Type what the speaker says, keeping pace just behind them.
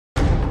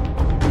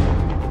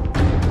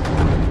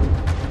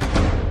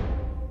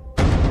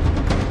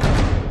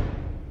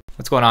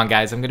going on,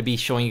 guys? I'm going to be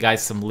showing you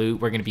guys some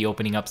loot. We're going to be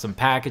opening up some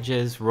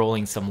packages,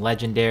 rolling some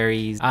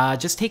legendaries,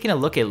 just taking a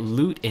look at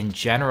loot in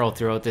general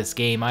throughout this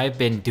game. I've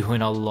been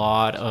doing a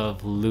lot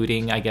of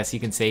looting, I guess you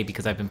can say,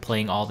 because I've been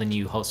playing all the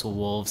new House of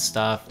Wolves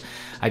stuff.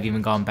 I've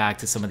even gone back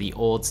to some of the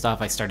old stuff.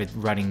 I started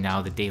running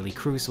now the Daily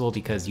Crucible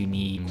because you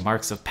need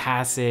marks of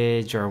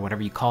passage or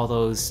whatever you call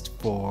those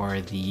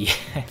for the...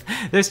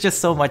 There's just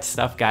so much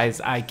stuff,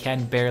 guys. I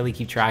can barely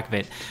keep track of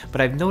it.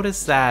 But I've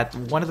noticed that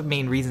one of the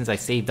main reasons I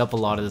saved up a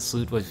lot of this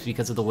loot was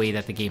because of the way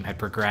that the game had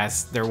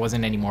progressed. There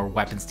wasn't any more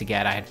weapons to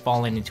get. I had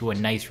fallen into a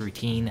nice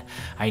routine.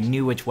 I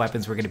knew which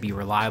weapons were going to be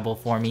reliable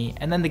for me.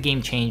 And then the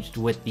game changed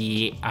with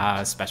the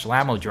special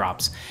ammo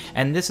drops.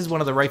 And this is one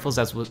of the rifles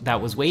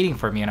that was waiting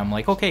for me. And I'm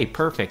like, okay,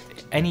 perfect.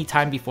 Any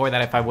time before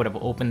that, if I would have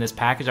opened this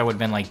package, I would have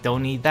been like,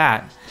 don't need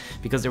that,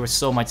 because there was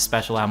so much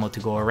special ammo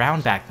to go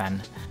around back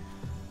then.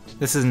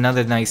 This is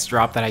another nice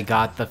drop that I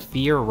got, the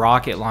Fear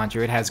rocket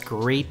launcher. It has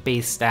great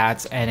base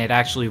stats, and it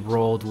actually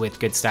rolled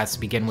with good stats to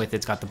begin with.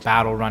 It's got the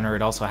battle runner,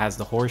 it also has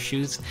the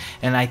horseshoes,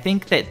 and I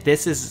think that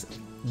this is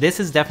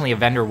definitely a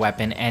vendor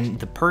weapon, and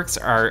the perks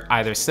are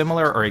either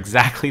similar or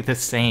exactly the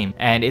same,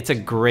 and it's a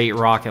great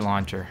rocket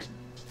launcher.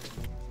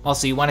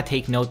 Also, you want to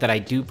take note that I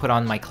do put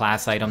on my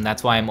class item.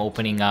 That's why I'm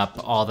opening up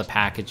all the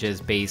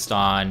packages based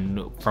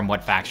on from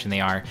what faction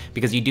they are,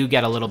 because you do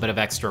get a little bit of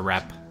extra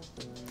rep.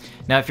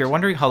 Now, if you're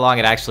wondering how long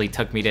it actually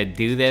took me to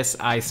do this,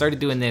 I started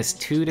doing this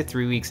 2 to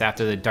 3 weeks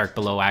after the Dark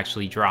Below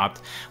actually dropped,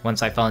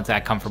 once I fell into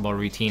that comfortable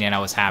routine and I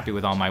was happy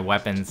with all my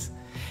weapons.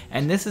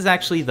 And this is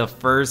actually the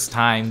first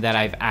time that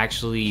I've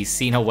actually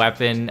seen a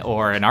weapon,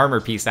 or an armor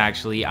piece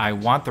actually. I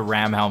want the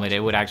Ram helmet, it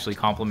would actually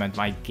complement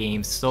my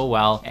game so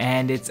well.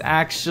 And it's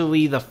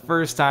actually the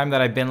first time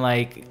that I've been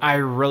like, I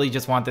really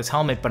just want this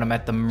helmet, but I'm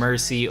at the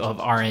mercy of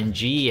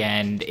RNG,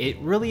 and it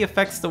really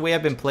affects the way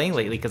I've been playing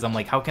lately, because I'm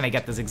like, how can I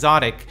get this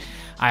exotic?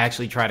 I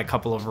actually tried a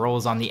couple of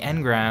rolls on the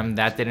engram,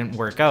 that didn't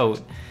work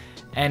out.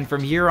 And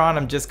from here on,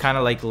 I'm just kind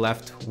of like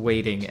left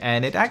waiting,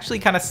 and it actually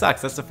kind of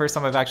sucks. That's the first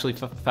time I've actually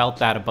felt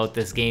that about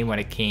this game when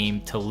it came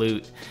to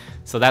loot.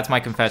 So that's my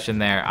confession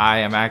there. I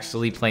am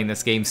actually playing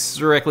this game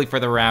strictly for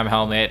the Ram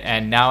helmet,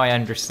 and now I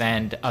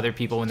understand other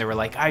people when they were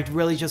like, I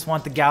really just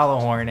want the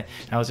Gallahorn.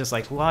 And I was just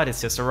like, what? It's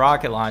just a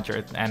rocket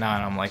launcher. And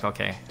I'm like,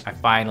 okay, I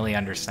finally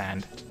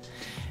understand.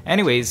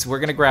 Anyways, we're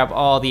gonna grab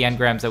all the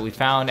engrams that we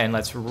found, and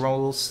let's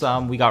roll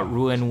some. We got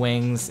Ruin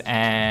Wings,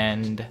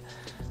 and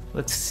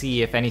let's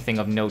see if anything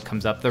of note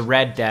comes up. The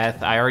Red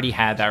Death, I already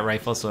had that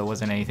rifle, so it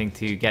wasn't anything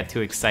to get too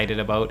excited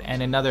about,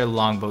 and another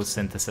longbow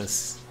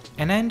synthesis.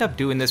 And I end up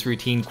doing this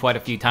routine quite a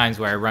few times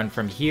where I run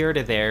from here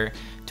to there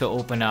to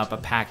open up a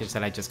package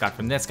that I just got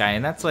from this guy,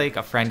 and that's like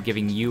a friend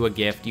giving you a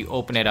gift. You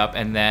open it up,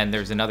 and then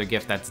there's another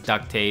gift that's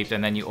duct taped,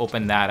 and then you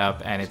open that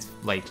up and it's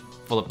like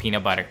full of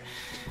peanut butter.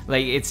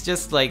 Like, it's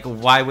just like,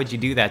 why would you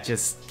do that?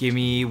 Just give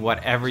me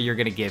whatever you're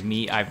gonna give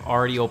me. I've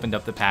already opened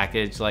up the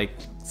package, like,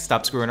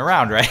 stop screwing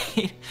around,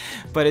 right?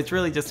 But it's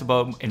really just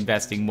about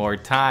investing more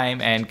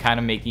time and kind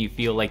of making you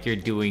feel like you're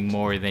doing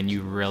more than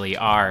you really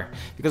are,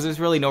 because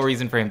there's really no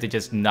reason for him to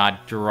just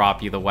not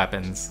drop you the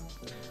weapons.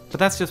 But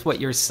that's just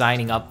what you're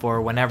signing up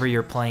for whenever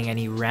you're playing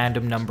any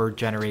random number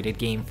generated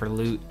game for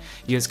loot.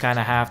 You just kind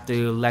of have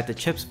to let the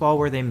chips fall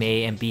where they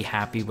may and be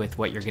happy with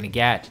what you're gonna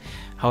get.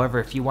 However,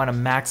 if you want to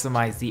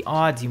maximize the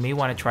odds, you may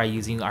want to try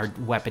using our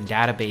weapon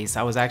database.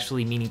 I was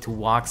actually meaning to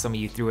walk some of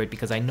you through it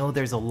because I know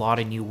there's a lot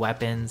of new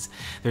weapons.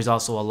 There's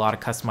also a lot of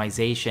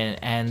customization,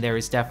 and there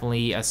is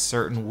definitely a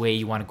certain way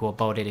you want to go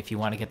about it if you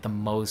want to get the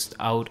most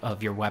out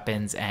of your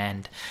weapons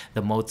and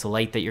the motes of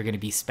light that you're going to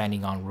be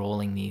spending on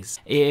rolling these.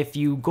 If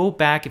you go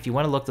back, if you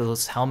want to look at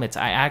those helmets,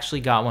 I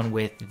actually got one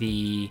with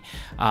the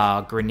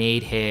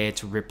grenade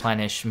hit,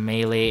 replenish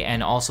melee,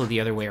 and also the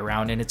other way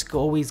around, and it's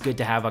always good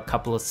to have a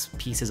couple of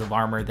pieces of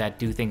armor that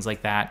do things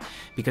like that,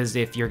 because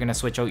if you're going to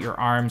switch out your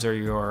arms or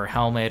your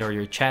helmet or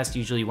your chest,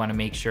 usually you want to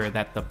make sure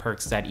that the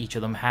perks that each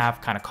of them have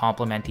kind of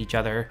complement each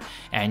other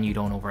and you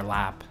don't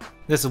overlap.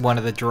 This is one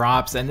of the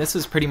drops, and this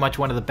was pretty much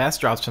one of the best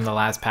drops from the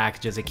last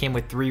packages. It came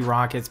with 3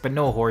 rockets but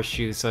no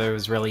horseshoes, so there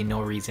was really no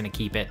reason to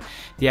keep it.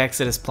 The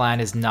Exodus plan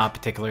is not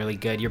particularly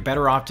good. You're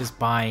better off just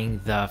buying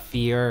the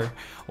Fear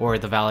or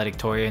the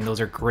Valedictorian.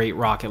 Those are great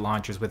rocket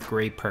launchers with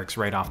great perks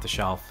right off the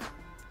shelf.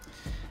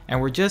 And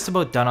we're just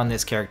about done on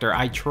this character.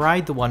 I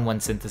tried the 1-1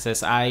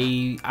 synthesis.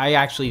 I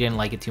actually didn't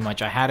like it too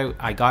much.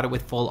 I got it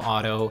with full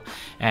auto,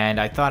 and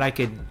I thought I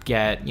could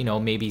get, you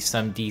know, maybe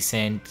some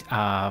decent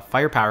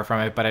firepower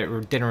from it, but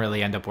it didn't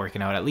really end up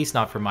working out, at least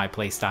not for my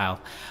playstyle.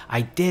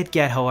 I did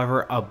get,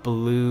 however, a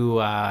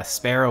blue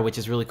Sparrow, which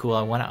is really cool.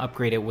 I want to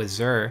upgrade it with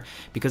Zur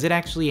because it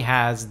actually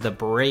has the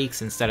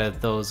brakes instead of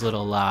those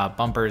little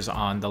bumpers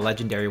on the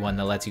legendary one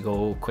that lets you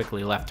go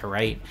quickly left to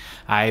right.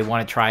 I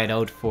want to try it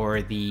out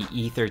for the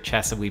ether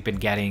chest that we been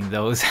getting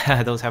those.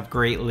 Those have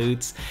great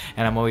loots,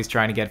 and I'm always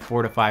trying to get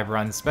 4 to 5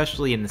 runs,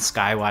 especially in the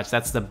Skywatch.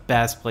 That's the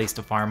best place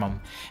to farm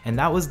them. And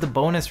that was the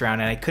bonus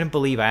round, and I couldn't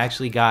believe I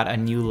actually got a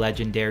new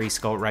legendary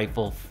scout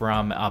rifle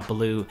from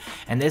Blue.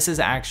 And this is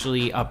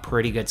actually a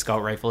pretty good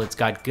scout rifle. It's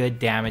got good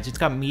damage. It's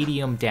got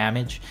medium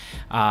damage.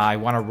 I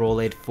want to roll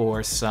it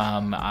for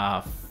some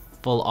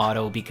full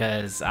auto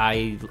because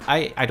I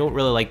don't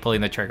really like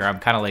pulling the trigger. I'm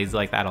kind of lazy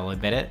like that, I'll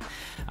admit it.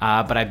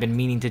 But I've been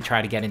meaning to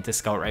try to get into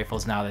scout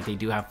rifles now that they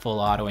do have full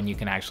auto and you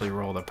can actually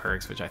roll the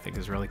perks, which I think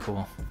is really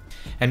cool.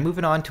 And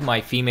moving on to my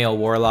female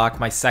warlock,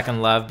 my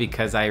second love,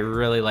 because I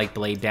really like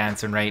blade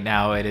dancing right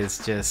now. It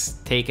is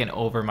just taken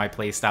over my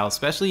playstyle,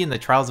 especially in the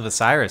Trials of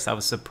Osiris. I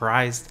was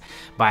surprised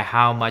by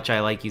how much I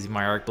like using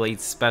my arc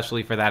blades,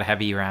 especially for that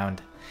heavy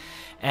round.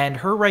 And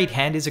her right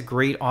hand is a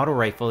great auto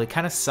rifle. It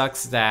kind of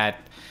sucks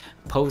that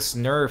post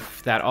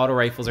nerf that auto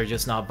rifles are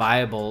just not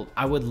viable.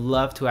 I would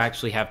love to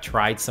actually have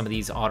tried some of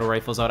these auto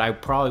rifles out. I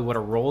probably would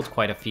have rolled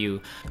quite a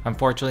few.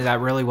 Unfortunately, that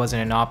really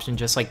wasn't an option,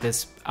 just like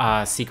this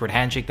secret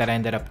handshake that I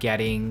ended up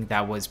getting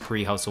that was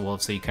pre-House of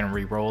Wolves, so you can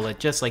re-roll it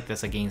just like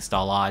this against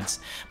all odds.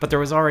 But there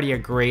was already a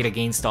great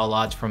against all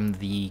odds from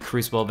the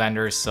Crucible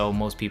vendors, so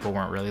most people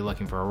weren't really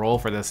looking for a roll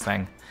for this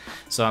thing.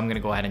 So I'm gonna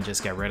go ahead and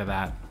just get rid of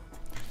that.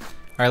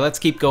 Alright, let's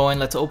keep going.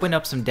 Let's open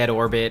up some Dead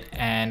Orbit,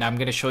 and I'm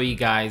going to show you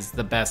guys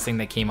the best thing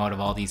that came out of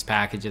all these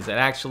packages. It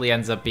actually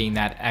ends up being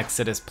that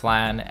Exodus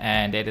plan,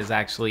 and it is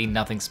actually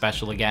nothing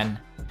special again.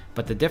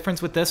 But the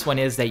difference with this one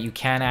is that you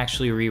can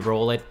actually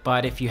re-roll it,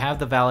 but if you have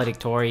the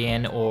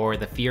Valedictorian or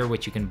the Fear,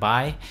 which you can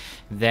buy,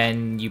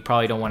 then you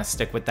probably don't want to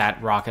stick with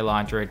that rocket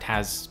launcher. It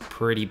has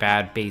pretty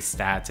bad base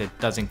stats. It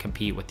doesn't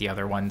compete with the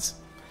other ones.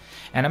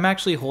 And I'm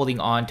actually holding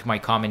on to my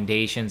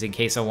commendations in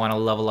case I want to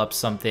level up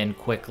something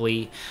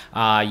quickly.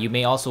 You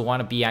may also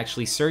want to be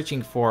actually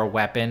searching for a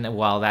weapon.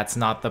 Well, that's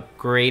not the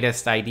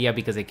greatest idea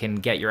because it can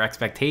get your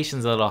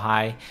expectations a little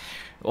high.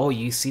 Oh,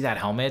 you see that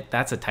helmet?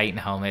 That's a Titan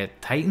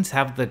helmet. Titans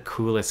have the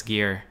coolest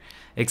gear.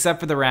 Except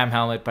for the Ram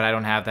helmet, but I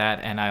don't have that,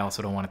 and I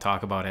also don't want to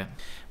talk about it.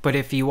 But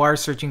if you are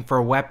searching for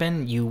a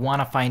weapon, you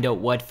want to find out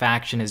what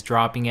faction is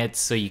dropping it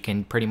so you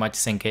can pretty much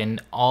sink in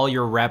all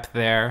your rep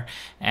there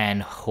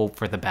and hope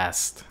for the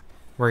best.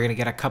 We're going to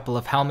get a couple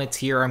of helmets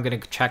here. I'm going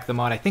to check them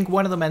out. I think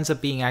one of them ends up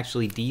being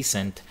actually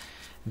decent.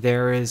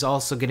 There is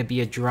also going to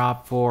be a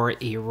drop for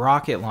a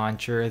rocket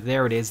launcher.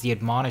 There it is, the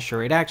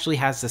Admonisher. It actually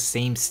has the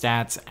same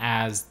stats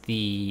as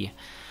the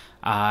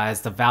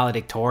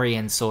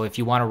Valedictorian, so if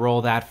you want to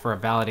roll that for a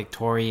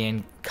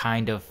Valedictorian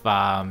kind of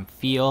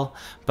feel,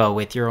 but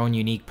with your own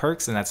unique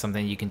perks, then that's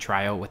something you can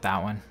try out with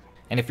that one.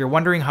 And if you're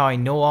wondering how I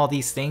know all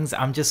these things,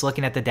 I'm just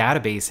looking at the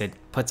database. It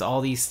puts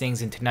all these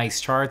things into nice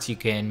charts. You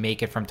can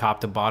make it from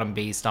top to bottom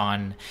based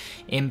on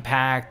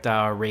impact,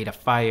 rate of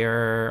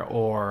fire,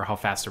 or how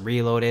fast the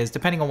reload is,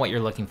 depending on what you're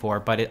looking for.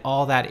 But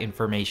all that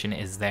information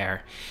is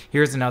there.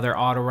 Here's another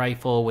auto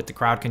rifle with the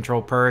crowd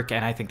control perk,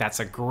 and I think that's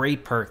a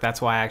great perk. That's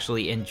why I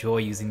actually enjoy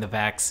using the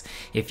Vex.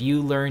 If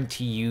you learn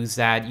to use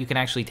that, you can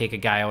actually take a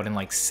guy out in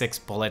like 6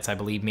 bullets, I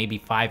believe, maybe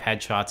 5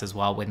 headshots as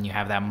well when you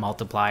have that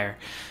multiplier.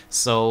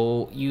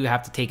 So you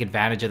have to take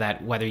advantage of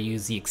that, whether you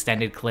use the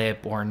extended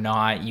clip or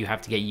not. You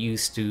have to get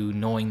used to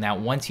knowing that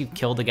once you've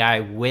killed a guy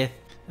with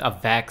a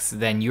Vex,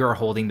 then you're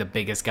holding the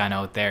biggest gun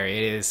out there.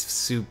 It is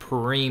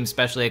supreme,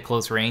 especially at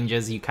close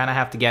ranges. You kind of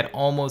have to get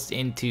almost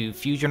into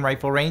fusion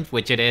rifle range,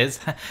 which it is.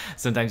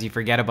 Sometimes you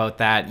forget about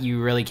that.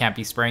 You really can't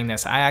be spraying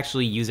this. I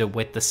actually use it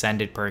with the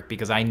Sended perk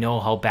because I know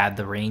how bad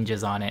the range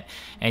is on it,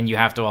 and you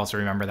have to also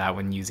remember that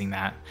when using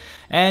that.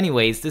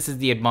 Anyways, this is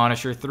the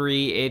Admonisher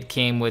 3. It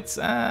came with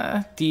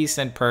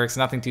decent perks,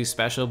 nothing too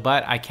special,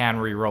 but I can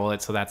re-roll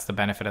it, so that's the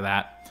benefit of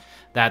that.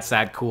 That's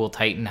that cool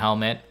Titan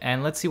helmet.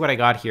 And let's see what I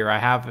got here. I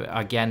have,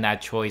 again,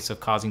 that choice of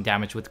causing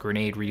damage with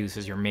grenade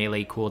reduces your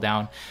melee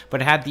cooldown, but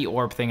it had the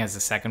orb thing as the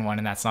second one,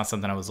 and that's not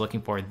something I was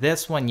looking for.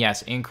 This one,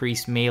 yes,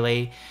 increased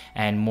melee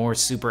and more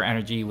super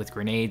energy with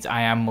grenades.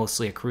 I am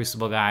mostly a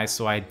Crucible guy,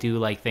 so I do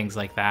like things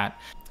like that.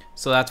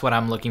 So that's what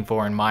I'm looking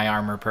for in my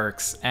armor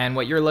perks. And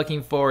what you're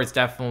looking for is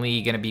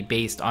definitely going to be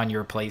based on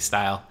your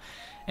playstyle.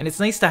 And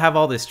it's nice to have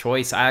all this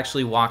choice. I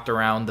actually walked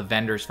around the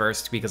vendors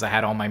first because I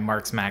had all my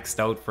marks maxed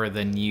out for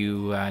the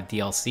new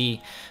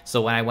DLC.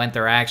 So when I went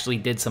there, I actually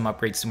did some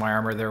upgrades to my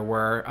armor. There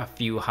were a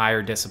few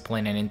higher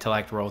discipline and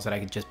intellect rolls that I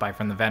could just buy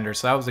from the vendor.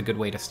 So that was a good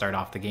way to start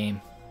off the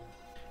game.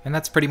 And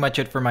that's pretty much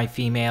it for my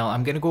female.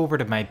 I'm going to go over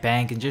to my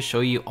bank and just show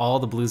you all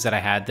the blues that I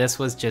had. This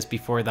was just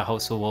before the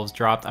House of Wolves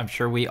dropped. I'm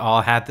sure we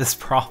all had this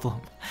problem.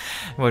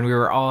 When we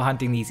were all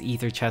hunting these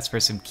ether chests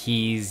for some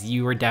keys,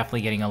 you were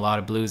definitely getting a lot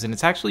of blues. And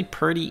it's actually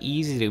pretty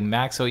easy to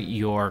max out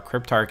your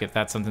Cryptarch if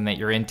that's something that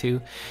you're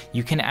into.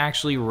 You can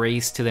actually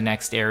race to the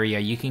next area.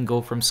 You can go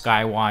from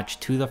Skywatch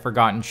to the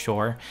Forgotten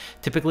Shore.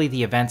 Typically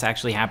the events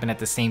actually happen at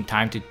the same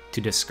time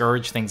to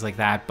discourage things like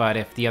that. But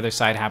if the other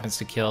side happens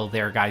to kill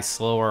their guys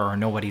slower or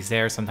nobody's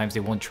there, sometimes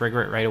they won't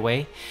trigger it right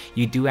away,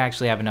 you do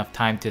actually have enough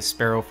time to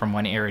sparrow from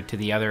one area to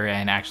the other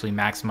and actually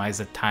maximize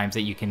the times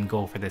that you can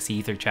go for this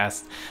ether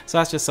chest. So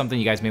that's just something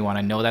you guys may want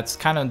to know. That's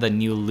kind of the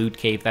new loot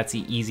cave. That's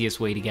the easiest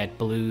way to get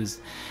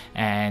blues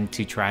and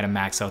to try to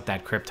max out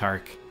that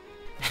Cryptarch.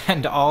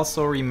 And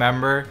also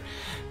remember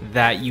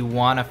that you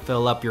want to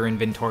fill up your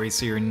inventory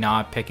so you're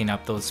not picking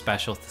up those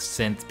special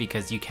synths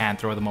because you can't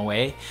throw them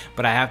away.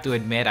 But I have to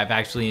admit, I've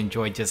actually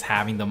enjoyed just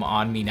having them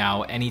on me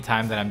now.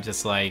 Anytime that I'm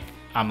just like,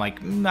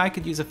 I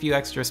could use a few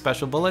extra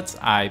special bullets,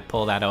 I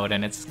pull that out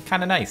and it's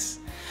kind of nice.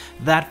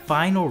 That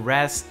final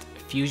rest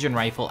fusion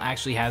rifle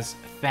actually has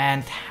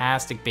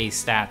fantastic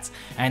base stats.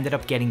 I ended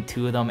up getting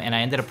 2 of them and I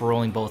ended up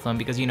rolling both of them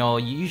because, you know,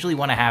 you usually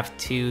want to have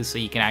 2 so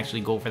you can actually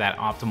go for that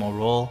optimal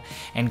roll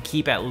and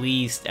keep at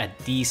least a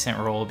decent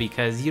roll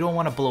because you don't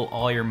want to blow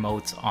all your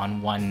motes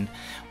on one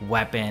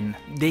weapon.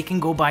 They can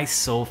go by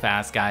so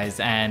fast, guys,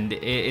 and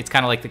it's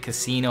kind of like the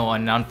casino,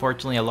 and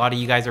unfortunately a lot of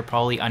you guys are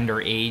probably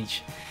underage.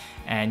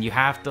 And you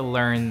have to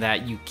learn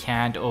that you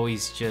can't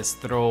always just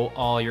throw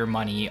all your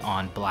money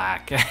on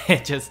black.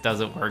 It just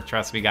doesn't work,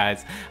 trust me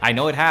guys. I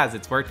know it has,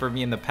 it's worked for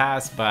me in the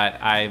past, but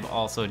I've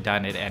also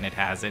done it and it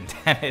hasn't,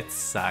 and it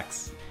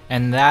sucks.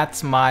 And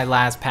that's my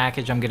last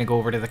package. I'm gonna go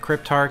over to the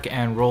Cryptarch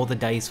and roll the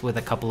dice with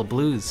a couple of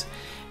blues.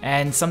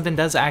 And something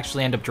does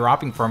actually end up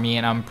dropping for me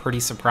and I'm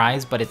pretty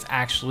surprised, but it's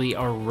actually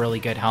a really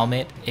good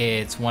helmet.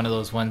 It's one of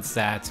those ones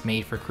that's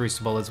made for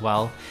Crucible as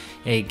well.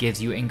 It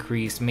gives you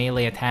increased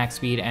melee attack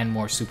speed and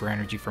more super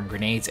energy from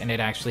grenades, and it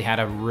actually had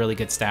a really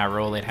good stat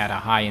roll. It had a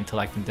high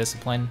intellect and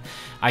discipline.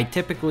 I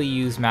typically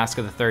use Mask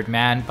of the Third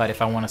Man, but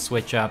if I want to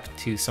switch up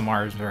to some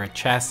arms or a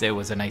chest, it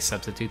was a nice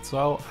substitute,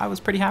 so I was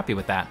pretty happy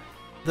with that.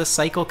 The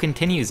cycle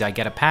continues. I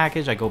get a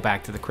package, I go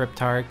back to the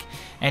Cryptarch,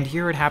 and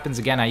here it happens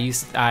again.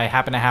 I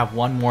happen to have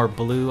one more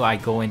blue, I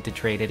go in to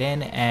trade it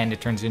in, and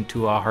it turns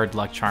into a hard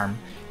luck charm.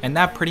 And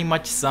that pretty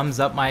much sums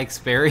up my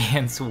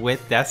experience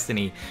with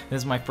Destiny.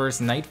 This is my first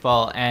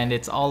Nightfall, and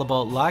it's all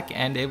about luck,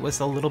 and it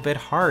was a little bit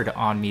hard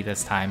on me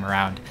this time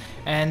around.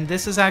 And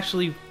this has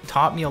actually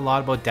taught me a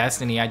lot about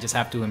Destiny. I just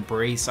have to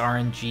embrace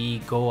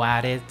RNG, go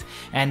at it,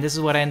 and this is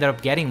what I ended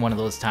up getting one of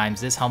those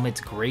times. This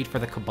helmet's great for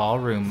the Cabal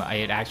room.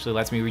 It actually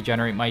lets me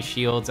regenerate my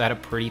shields at a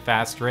pretty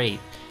fast rate.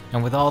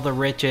 And with all the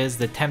riches,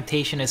 the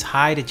temptation is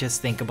high to just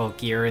think about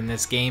gear in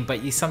this game,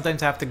 but you sometimes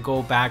have to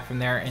go back from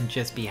there and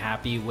just be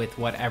happy with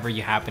whatever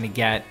you happen to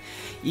get,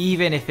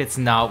 even if it's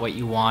not what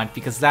you want,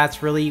 because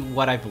that's really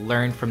what I've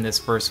learned from this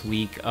first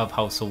week of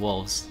House of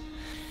Wolves.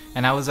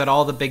 And I was at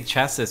all the big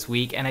chests this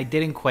week and I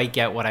didn't quite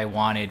get what I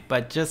wanted,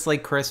 but just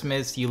like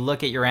Christmas, you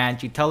look at your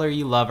aunt, you tell her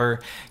you love her,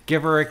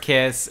 give her a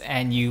kiss,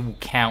 and you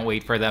can't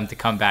wait for them to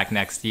come back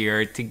next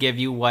year to give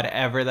you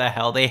whatever the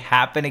hell they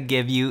happen to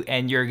give you,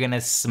 and you're gonna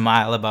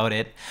smile about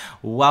it.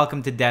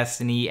 Welcome to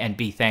Destiny and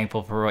be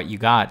thankful for what you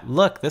got.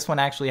 Look, this one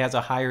actually has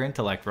a higher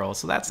intellect roll,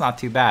 so that's not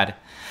too bad.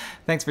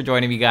 Thanks for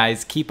joining me,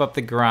 guys. Keep up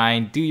the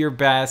grind, do your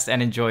best,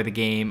 and enjoy the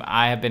game.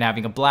 I have been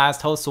having a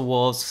blast. Host of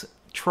Wolves,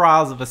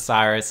 Trials of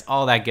Osiris,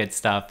 all that good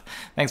stuff.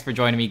 Thanks for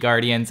joining me,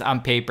 Guardians.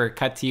 I'm Paper,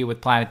 cut to you with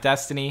Planet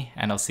Destiny,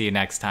 and I'll see you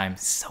next time.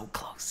 So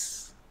close.